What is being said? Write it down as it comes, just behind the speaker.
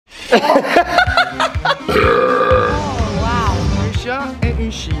Wauw. Een chat en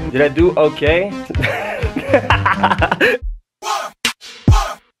een chien. Did I do okay?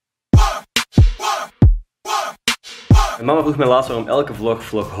 Mijn mama vroeg mij laatst waarom elke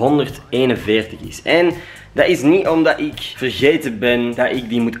vlog 141 is. En dat is niet omdat ik vergeten ben dat ik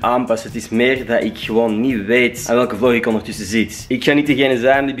die moet aanpassen. Het is meer dat ik gewoon niet weet aan welke vlog ik ondertussen zit. Ik ga niet degene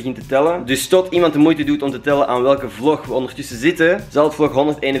zijn die begint te tellen. Dus tot iemand de moeite doet om te tellen aan welke vlog we ondertussen zitten, zal het vlog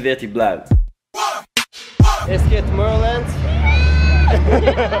 141 blijven. Eerste keer Tomorrowland. Oh,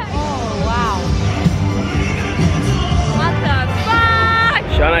 wauw. What the fuck?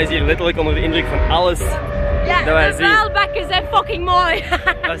 Shana is hier letterlijk onder de indruk van alles. Ja, dat wij de zien. vuilbakken zijn fucking mooi.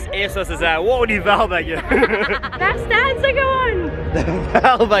 Dat is het eerste wat ze zei. Wow, die vuilbakken. Daar staan ze gewoon. De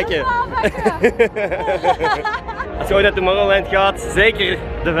vuilbakken. Als je ooit naar Tomorrowland gaat, zeker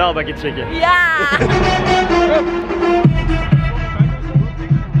de vuilbakken checken. Ja.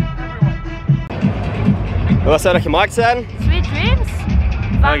 Wat zou dat gemaakt zijn? Sweet dreams.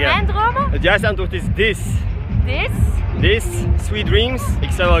 Van mijn dromen. Het juiste antwoord is this. This. Sweet Dreams.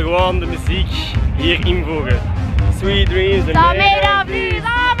 Ik zou wel gewoon de muziek hier invoegen. Sweet Dreams. Oh my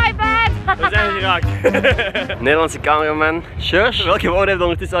bad. We zijn geraakt. Nederlandse cameraman. Sure. Welke woorden heb je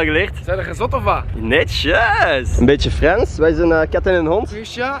ondertussen al geleerd? Zijn er gezot of wat? Netjes. Een beetje Frans. Wij zijn een kat en een hond. Een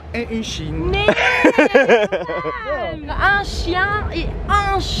chat en een chien. Nee. Un chien et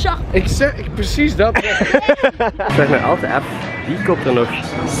un chat. Ik precies dat. Ik vraag me altijd af, wie koopt er nog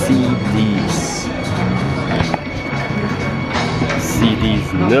CD's?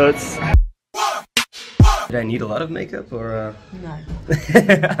 CD's nuts. Did I need a lot of make-up? Or, Nee.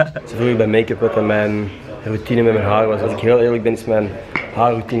 Zo vroeger bij make-up wat dan mijn routine met mijn haar was. Als ik heel eerlijk ben is mijn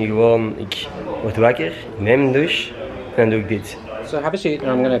haarroutine gewoon, ik word wakker, ik neem een douche en dan doe ik dit. So have a seat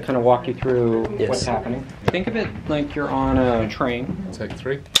and I'm going to kind of walk you through Yes. what's happening. Think of it like you're on a train. Take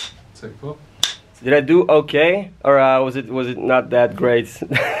 3. Take 4. Did I do okay? Or was it not that great?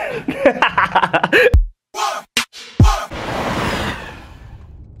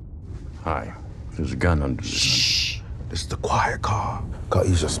 Hi. There's a gun under this. Shh. This is the quiet car. Gotta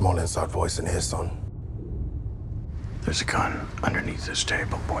use your small inside voice in here, son. There's a gun underneath this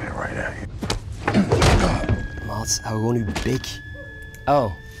table. Point it right at you. Maats, hou gewoon uw bek.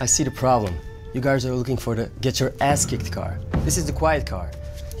 Oh, I see the problem. You guys are looking for the get your ass kicked car. This is the quiet car.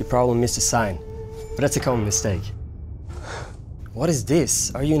 You probably missed the sign. But that's a common mistake. What is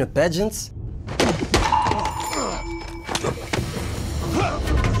this? Are you in a pageant?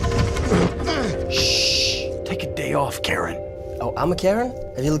 Shh. Take a day off, Karen. Oh, I'm a Karen?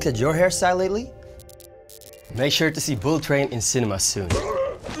 Have you looked at your hairstyle lately? Make sure to see Bullet Train in cinemas soon.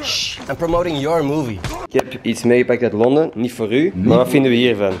 Shh, I'm promoting your movie. Ik heb iets meegepakt uit Londen, niet voor u, maar wat vinden we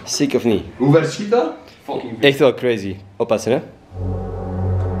hiervan? Sick of niet? Hoe ver schiet dat? Fucking Echt wel crazy. Oppassen, hè?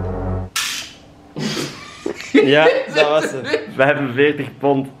 Ja, dat was het. 45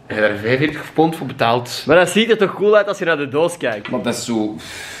 pond. Heb je daar 45 pond voor betaald? Maar dat ziet er toch cool uit als je naar de doos kijkt? Want dat is zo...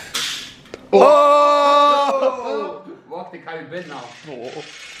 Wacht, ik ga je bed nou.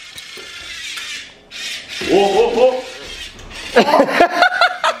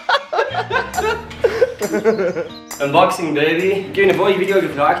 Unboxing baby. Ik heb in de vorige video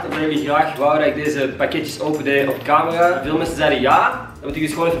gevraagd of jullie graag wouden dat ik deze pakketjes opendeed op camera. Veel mensen zeiden ja. Dan moet ik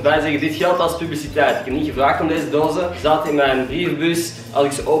dus gewoon even bij zeggen, dit geldt als publiciteit. Ik heb niet gevraagd om deze dozen. Ze zaten in mijn brievenbus. Als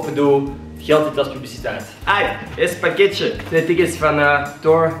ik ze open doe, geldt dit als publiciteit. Eerste pakketje. 2 tickets van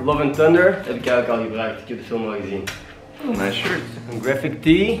Thor, Love and Thunder. Dat heb ik eigenlijk al gebruikt. Ik heb de film al gezien. Oh, nice shirt. Een graphic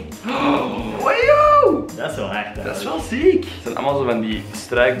tee. Wow! Dat is wel echt. Dat is wel ziek. Het zijn allemaal zo van die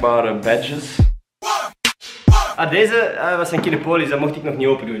strijkbare badges. Deze was een Kinepolis, dat mocht ik nog niet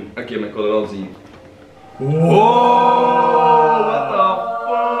open doen. Oké, maar ik wil het wel zien. Wow, what the fuck?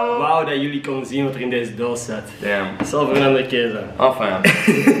 Wauw, dat jullie konden zien wat er in deze doos zat. Damn. Dat zal voor een andere keer zijn. Enfin.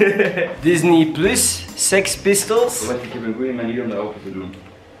 Disney Plus, Sex Pistols. Wacht, ik heb een goede manier om dat open te doen.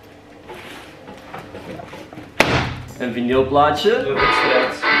 Een vinylplaatje. Doe het extra.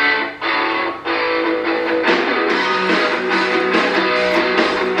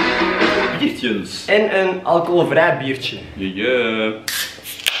 Biertjes. En een alcoholvrij biertje. Yeah.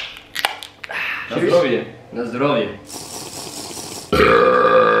 Dat is rode. Dat is de rode.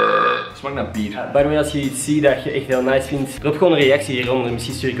 Smaakt naar bier. By the way, als je iets ziet dat je echt heel nice vindt, drop gewoon een reactie hieronder.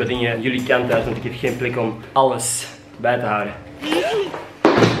 Misschien stuur ik wat dingen jullie kant uit, want ik heb geen plek om alles bij te houden.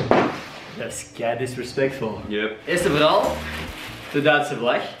 Dat is kei disrespectful. Yep. Eerst en vooral, de Duitse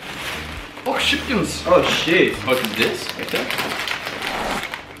vlag. Och, chipjes. Oh shit. Wat is dit? Kijk hè.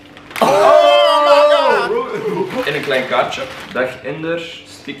 Oh my god! En een klein kaartje. Dag Ender,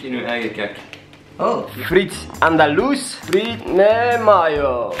 stik in uw eigen kak. Oh, friet Andaloes, friet met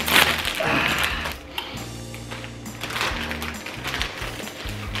mayo.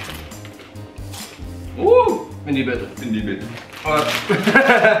 Oeh, Vind die beter? vind die beter.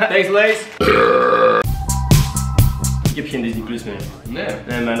 Thanks, Lace. Ik heb geen Disney Plus meer. Nee.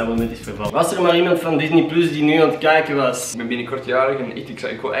 Mijn abonnement is vervallen. Was er maar iemand van Disney Plus die nu aan het kijken was? Ik ben binnenkort jarig en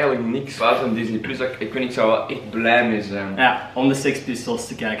echt, ik wil eigenlijk niks buiten van Disney Plus. Ik weet, ik zou wel echt blij mee zijn. Ja, om de Sex Pistols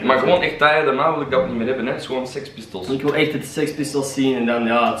te kijken. Maar gewoon echt daarna wil ik dat niet meer hebben, hè. Het is gewoon Sex Pistols. Ik wil echt het Sex Pistols zien en dan,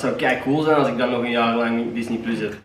 ja, het zou kei cool zijn als ik dan nog een jaar lang Disney Plus heb.